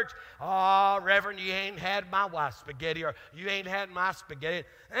church, oh, Reverend, you ain't had my wife's spaghetti, or you ain't had my spaghetti.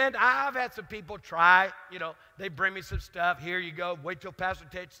 And I've had some people try, they bring me some stuff. Here you go. Wait till Pastor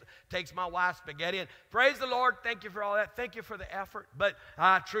takes my wife's spaghetti. And praise the Lord. Thank you for all that. Thank you for the effort. But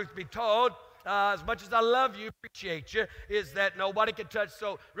truth be told, as much as I love you, appreciate you, is that nobody can touch.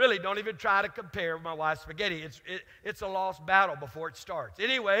 So really, don't even try to compare my wife's spaghetti. It's a lost battle before it starts.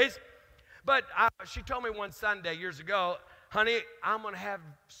 Anyways, but she told me one Sunday years ago, honey, I'm going to have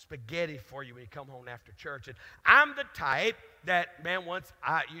spaghetti for you when you come home after church. And I'm the type that, man, once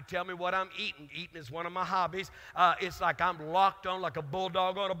you tell me what I'm eating is one of my hobbies. It's like I'm locked on like a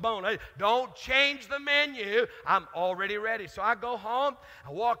bulldog on a bone. Don't change the menu. I'm already ready. So I go home,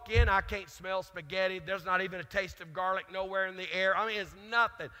 I walk in, I can't smell spaghetti. There's not even a taste of garlic nowhere in the air. I mean, it's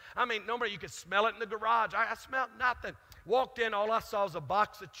nothing. I mean, nobody, you could smell it in the garage. I smelled nothing. Walked in, all I saw was a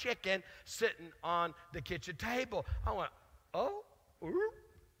box of chicken sitting on the kitchen table. I went, oh,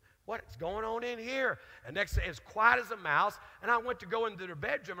 what's going on in here? And next thing, as quiet as a mouse. And I went to go into their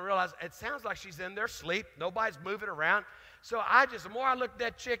bedroom and realized it sounds like she's in their sleep. Nobody's moving around. So the more I looked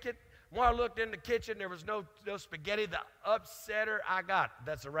at that chicken, the more I looked in the kitchen, there was no spaghetti. The upsetter I got,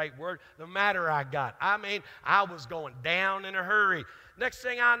 that's the right word, the matter I got. I mean, I was going down in a hurry. Next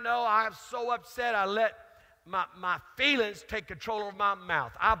thing I know, I'm so upset, I let my feelings take control of my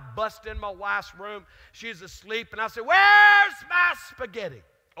mouth. I bust in my wife's room. She's asleep, and I said, where's my spaghetti?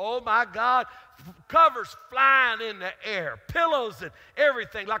 Oh, my God, covers flying in the air, pillows and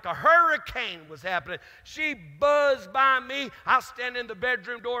everything, like a hurricane was happening. She buzzed by me. I stand in the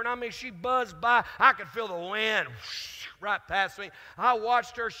bedroom door, and I mean, she buzzed by. I could feel the wind whoosh, right past me. I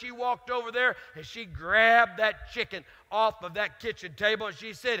watched her. She walked over there, and she grabbed that chicken off of that kitchen table, and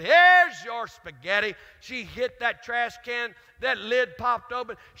she said, here's your spaghetti. She hit that trash can. That lid popped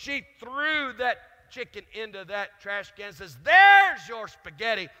open. She threw that chicken into that trash can and says, there's your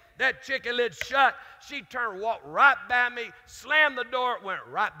spaghetti. That chicken lid shut. She turned, walked right by me, slammed the door, went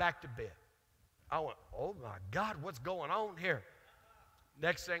right back to bed. I went, oh my God, what's going on here?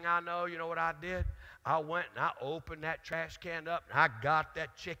 Next thing I know, you know what I did? I went and I opened that trash can up and I got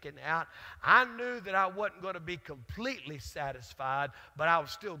that chicken out. I knew that I wasn't going to be completely satisfied, but I was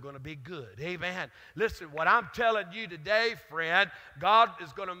still going to be good. Amen. Listen, what I'm telling you today, friend, God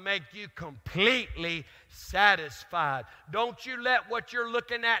is going to make you completely satisfied. Don't you let what you're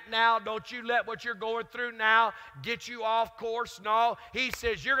looking at now, don't you let what you're going through now get you off course. No, He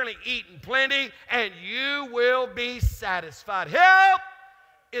says you're going to eat in plenty and you will be satisfied. Help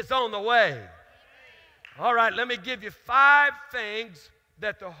is on the way. All right, let me give you 5 things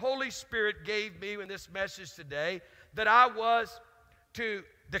that the Holy Spirit gave me in this message today that I was to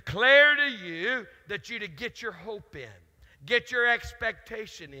declare to you that you to get your hope in, get your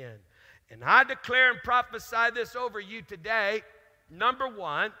expectation in. And I declare and prophesy this over you today. Number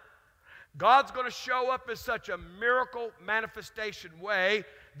 1, God's going to show up in such a miracle manifestation way,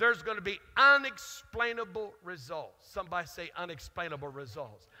 there's going to be unexplainable results. Somebody say unexplainable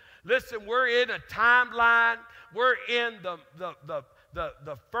results. Listen, we're in a timeline. We're in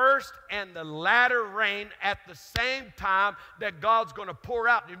the first and the latter rain at the same time that God's going to pour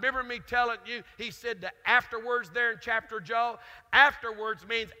out. You remember me telling you, He said the afterwards there in chapter Joel? Afterwards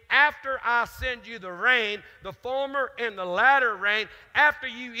means after I send you the rain, the former and the latter rain, after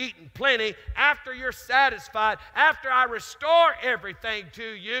you've eaten plenty, after you're satisfied, after I restore everything to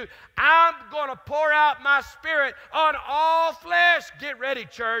you, I'm going to pour out my Spirit on all flesh. Get ready,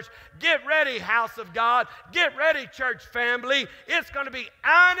 church. Get ready, house of God. Get ready, church family. It's going to be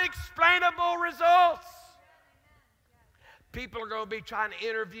unexplainable results. People are going to be trying to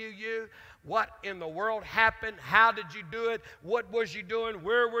interview you. What in the world happened? How did you do it? What was you doing?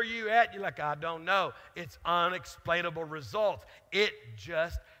 Where were you at? You're like, I don't know. It's unexplainable results. It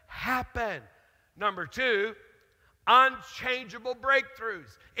just happened. Number 2, unchangeable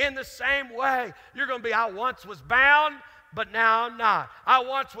breakthroughs. In the same way, you're going to be, I once was bound, but now I'm not. I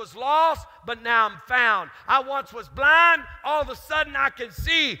once was lost, but now I'm found. I once was blind, all of a sudden I can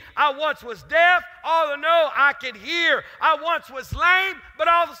see. I once was deaf, all of a sudden I can hear. I once was lame, but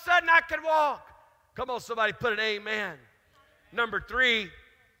all of a sudden I can walk. Come on, somebody put an amen. Number 3,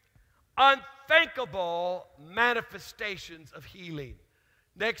 unthinkable manifestations of healing.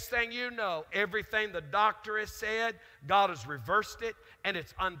 Next thing you know, everything the doctor has said, God has reversed it, and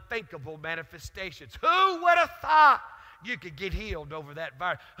it's unthinkable manifestations. Who would have thought you could get healed over that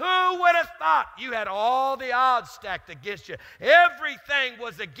virus. Who would have thought? You had all the odds stacked against you. Everything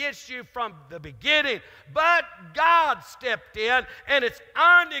was against you from the beginning. But God stepped in, and it's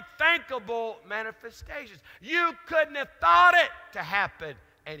unthinkable manifestations. You couldn't have thought it to happen,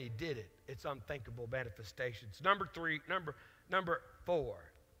 and He did it. It's unthinkable manifestations. Number 4.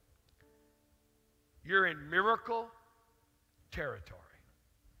 You're in miracle territory.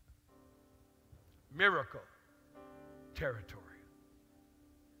 Miracle territory.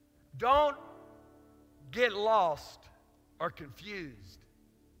 Don't get lost or confused.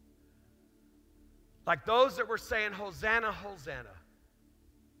 Like those that were saying, Hosanna, Hosanna.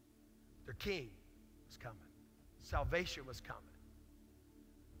 Their king was coming. Salvation was coming.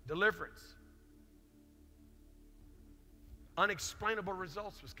 Deliverance. Unexplainable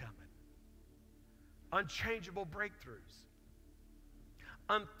results was coming. Unchangeable breakthroughs.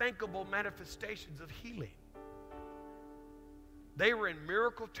 Unthinkable manifestations of healing. They were in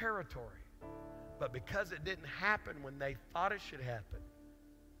miracle territory. But because it didn't happen when they thought it should happen,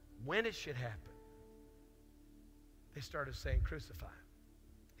 when it should happen, they started saying, crucify Him.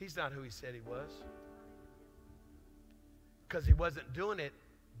 He's not who He said He was. Because He wasn't doing it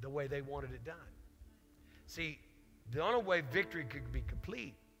the way they wanted it done. See, the only way victory could be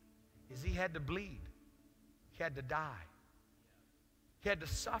complete is He had to bleed. He had to die. He had to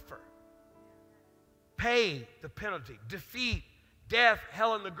suffer. Pay the penalty. Defeat death,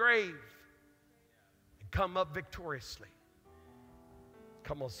 hell, and the grave. And come up victoriously.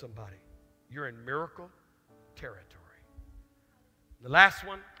 Come on, somebody. You're in miracle territory. The last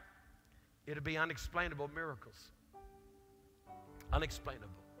one, it'll be unexplainable miracles. Unexplainable.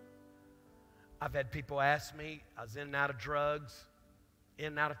 I've had people ask me, I was in and out of drugs, in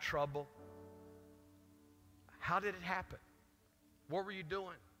and out of trouble. How did it happen? What were you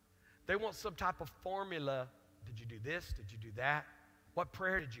doing? They want some type of formula. Did you do this? Did you do that? What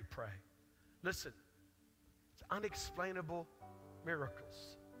prayer did you pray? Listen, it's unexplainable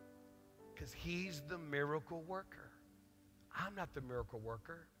miracles because He's the miracle worker. I'm not the miracle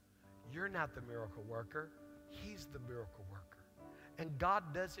worker. You're not the miracle worker. He's the miracle worker. And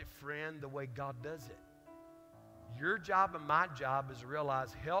God does it, friend, the way God does it. Your job and my job is to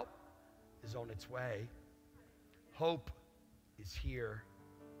realize help is on its way. Hope is here.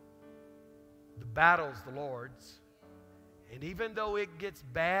 The battle's the Lord's. And even though it gets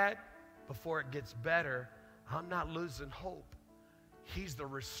bad before it gets better, I'm not losing hope. He's the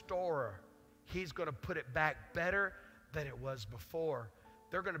restorer. He's going to put it back better than it was before.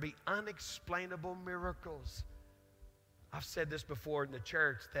 There are going to be unexplainable miracles. I've said this before in the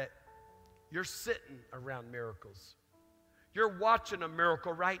church that you're sitting around miracles. You're watching a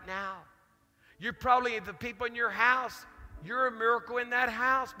miracle right now. You're probably the people in your house. You're a miracle in that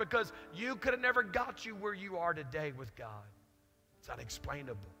house because you could have never got you where you are today with God. It's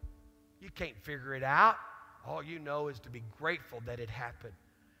unexplainable. You can't figure it out. All you know is to be grateful that it happened.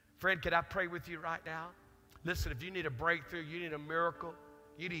 Friend, can I pray with you right now? Listen, if you need a breakthrough, you need a miracle,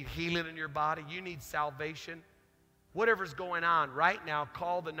 you need healing in your body, you need salvation, whatever's going on right now,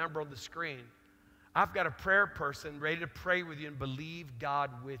 call the number on the screen. I've got a prayer person ready to pray with you and believe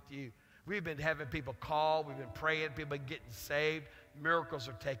God with you. We've been having people call. We've been praying. People are getting saved. Miracles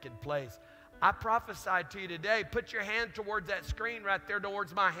are taking place. I prophesied to you today. Put your hand towards that screen right there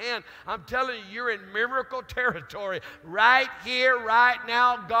towards my hand. I'm telling you, you're in miracle territory. Right here, right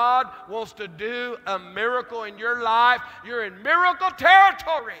now, God wants to do a miracle in your life. You're in miracle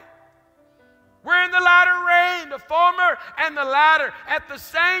territory. We're in the latter rain, the former and the latter at the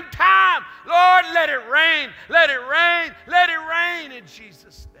same time. Lord, let it rain, let it rain, let it rain in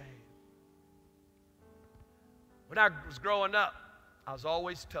Jesus' name. When I was growing up, I was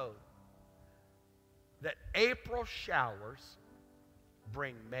always told that April showers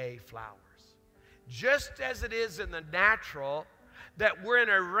bring May flowers. Just as it is in the natural that we're in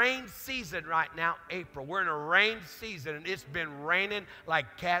a rain season right now, April. We're in a rain season, and it's been raining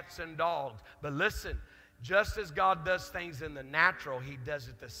like cats and dogs. But listen, just as God does things in the natural, He does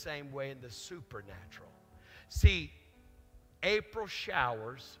it the same way in the supernatural. See, April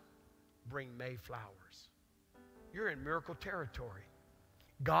showers bring May flowers. You're in miracle territory.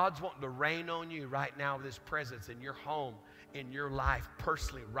 God's wanting to rain on you right now with His presence in your home, in your life,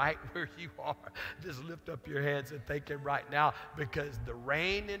 personally, right where you are. Just lift up your hands and thank Him right now, because the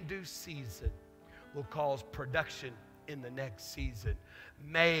rain in due season will cause production in the next season.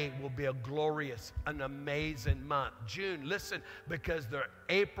 May will be a glorious, an amazing month. June, listen, because the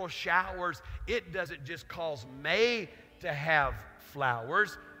April showers, it doesn't just cause May to have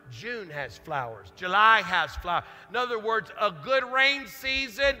flowers. June has flowers. July has flowers. In other words, a good rain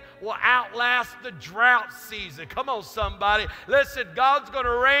season will outlast the drought season. Come on, somebody. Listen, God's going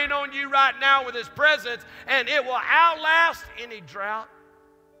to rain on you right now with His presence, and it will outlast any drought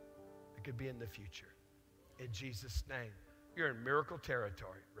that could be in the future. In Jesus' name. You're in miracle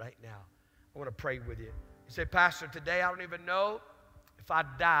territory right now. I want to pray with you. You say, Pastor, today I don't even know if I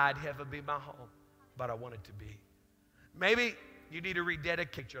died, heaven would be my home, but I want it to be. Maybe you need to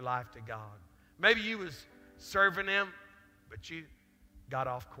rededicate your life to God. Maybe you was serving Him, but you got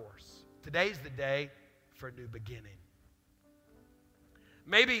off course. Today's the day for a new beginning.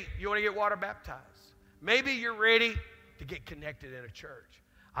 Maybe you want to get water baptized. Maybe you're ready to get connected in a church.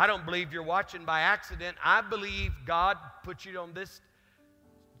 I don't believe you're watching by accident. I believe God put you on this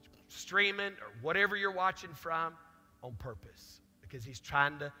streaming or whatever you're watching from on purpose, because He's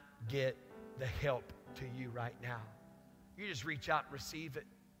trying to get the help to you right now. You just reach out and receive it.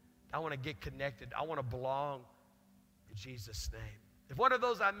 I want to get connected. I want to belong in Jesus' name. If one of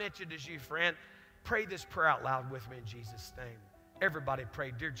those I mentioned is you, friend, pray this prayer out loud with me in Jesus' name. Everybody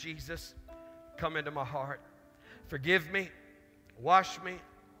pray. Dear Jesus, come into my heart. Forgive me. Wash me.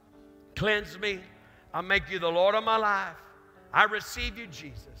 Cleanse me. I make you the Lord of my life. I receive you,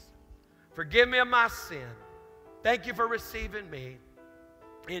 Jesus. Forgive me of my sin. Thank you for receiving me.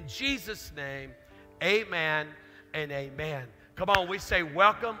 In Jesus' name, amen and amen. Come on, we say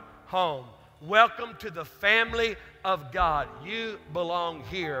welcome home. Welcome to the family of God. You belong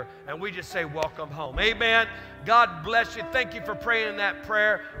here, and we just say welcome home. Amen. God bless you. Thank you for praying that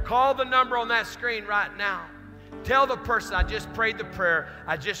prayer. Call the number on that screen right now. Tell the person, I just prayed the prayer.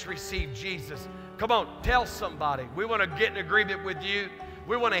 I just received Jesus. Come on, tell somebody. We want to get in agreement with you.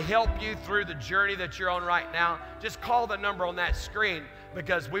 We want to help you through the journey that you're on right now. Just call the number on that screen,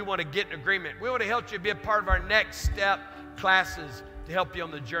 because we want to get in agreement. We want to help you be a part of our next step classes to help you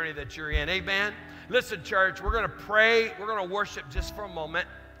on the journey that you're in. Amen. Listen, church, we're going to pray. We're going to worship just for a moment.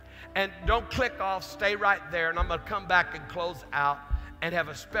 And don't click off. Stay right there. And I'm going to come back and close out and have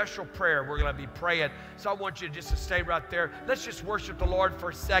a special prayer we're going to be praying. So I want you just to stay right there. Let's just worship the Lord for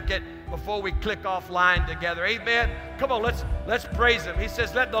a second before we click offline together. Amen. Come on, let's praise Him. He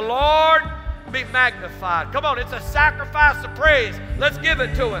says, let the Lord be magnified. Come on, it's a sacrifice of praise. Let's give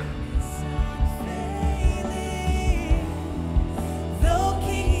it to Him. Though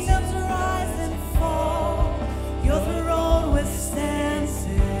kingdoms rise and fall, your throne withstands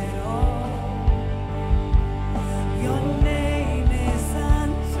it all. Your name is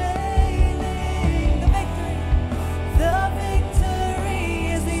unfailing. The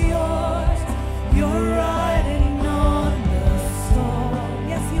victory is yours. You're riding on the storm.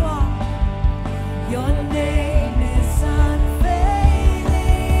 Yes, you are. Your name is unfailing.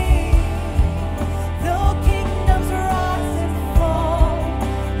 Though kingdoms rise and fall,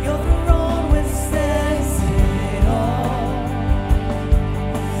 your throne withstands it all.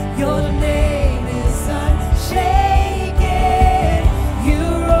 Your name is unshaken. You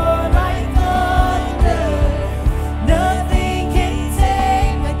roar like thunder. Nothing can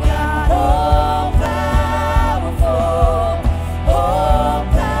tame the God. All powerful, all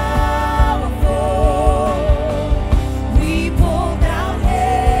powerful. We pull down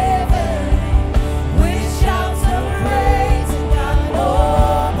heaven with shouts of praise to God.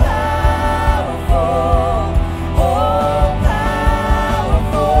 All powerful, all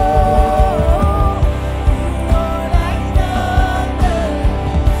powerful. You roar like thunder.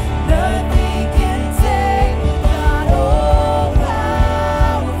 Nothing can tame the God. All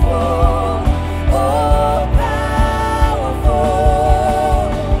powerful, all powerful.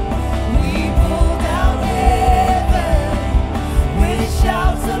 We pull down heaven with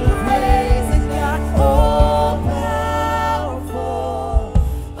shouts of praise to God. All powerful,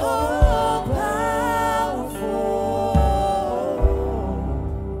 all powerful.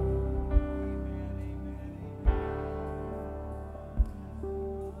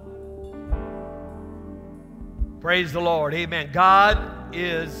 Praise the Lord. Amen. God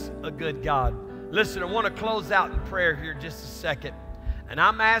is a good God. Listen, I want to close out in prayer here just a second. And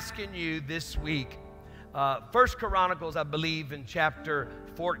I'm asking you this week, 1 Chronicles, I believe, in chapter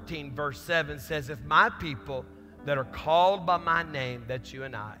 14, verse 7 says, if my people that are called by my name, that's you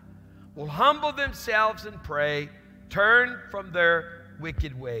and I, will humble themselves and pray, turn from their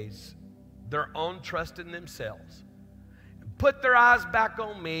wicked ways, their own trust in themselves, and put their eyes back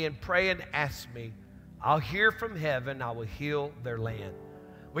on me and pray and ask me, I'll hear from heaven, I will heal their land.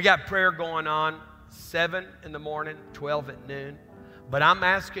 We got prayer going on 7 in the morning, 12 at noon. But I'm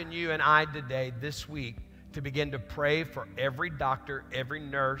asking you and I today, this week, to begin to pray for every doctor, every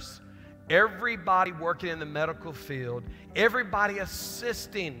nurse, everybody working in the medical field, everybody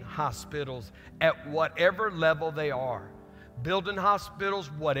assisting hospitals at whatever level they are, building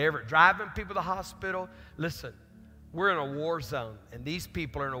hospitals, whatever, driving people to the hospital. Listen, we're in a war zone, and these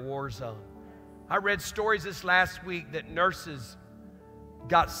people are in a war zone. I read stories this last week that nurses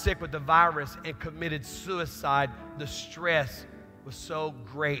got sick with the virus and committed suicide. The stress was so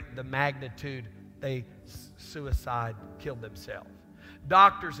great, the magnitude, they suicide, killed themselves.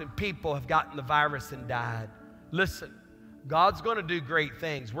 Doctors and people have gotten the virus and died. Listen, God's going to do great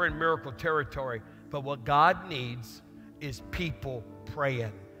things. We're in miracle territory. But what God needs is people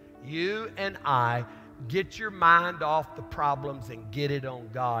praying. You and I, get your mind off the problems and get it on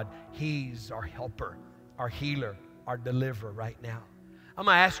God. He's our helper, our healer, our deliverer right now. I'm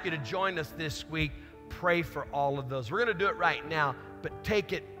going to ask you to join us this week. Pray for all of those. We're going to do it right now, but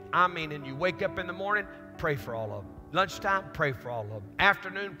take it, and you wake up in the morning, pray for all of them. Lunchtime, pray for all of them.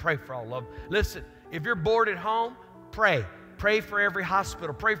 Afternoon, pray for all of them. Listen, if you're bored at home, pray. Pray for every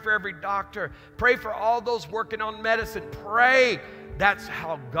hospital. Pray for every doctor. Pray for all those working on medicine. Pray. That's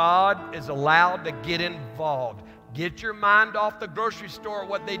how God is allowed to get involved. Get your mind off the grocery store,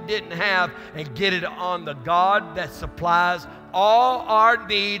 what they didn't have, and get it on the God that supplies all our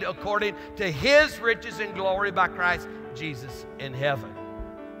need according to His riches and glory by Christ Jesus in heaven.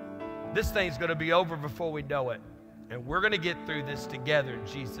 This thing's going to be over before we know it. And we're going to get through this together in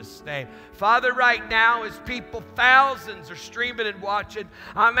Jesus' name. Father, right now, as people, thousands are streaming and watching,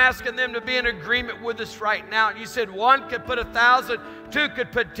 I'm asking them to be in agreement with us right now. You said one could put 1,000, two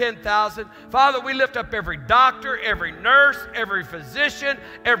could put 10,000. Father, we lift up every doctor, every nurse, every physician,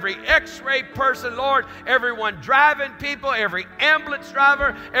 every x-ray person, Lord, everyone driving people, every ambulance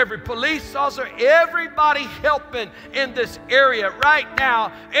driver, every police officer, everybody helping in this area right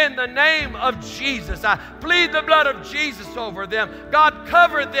now in the name of Jesus. I plead the blood of Jesus over them. God,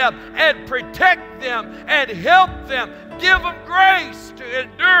 cover them and protect them and help them. Give them grace to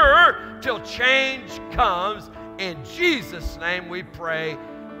endure till change comes. In Jesus' name we pray.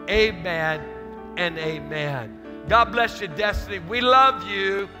 Amen and amen. God bless you, Destiny. We love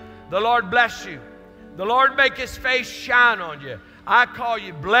you. The Lord bless you. The Lord make His face shine on you. I call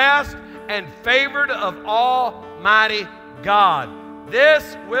you blessed and favored of Almighty God.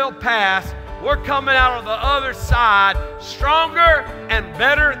 This will pass. We're coming out on the other side stronger and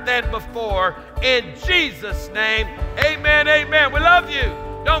better than before. In Jesus' name, amen, amen. We love you.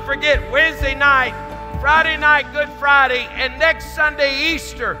 Don't forget, Wednesday night, Friday night, Good Friday, and next Sunday,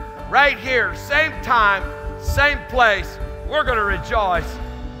 Easter, right here, same time, same place. We're going to rejoice.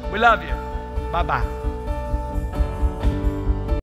 We love you. Bye-bye.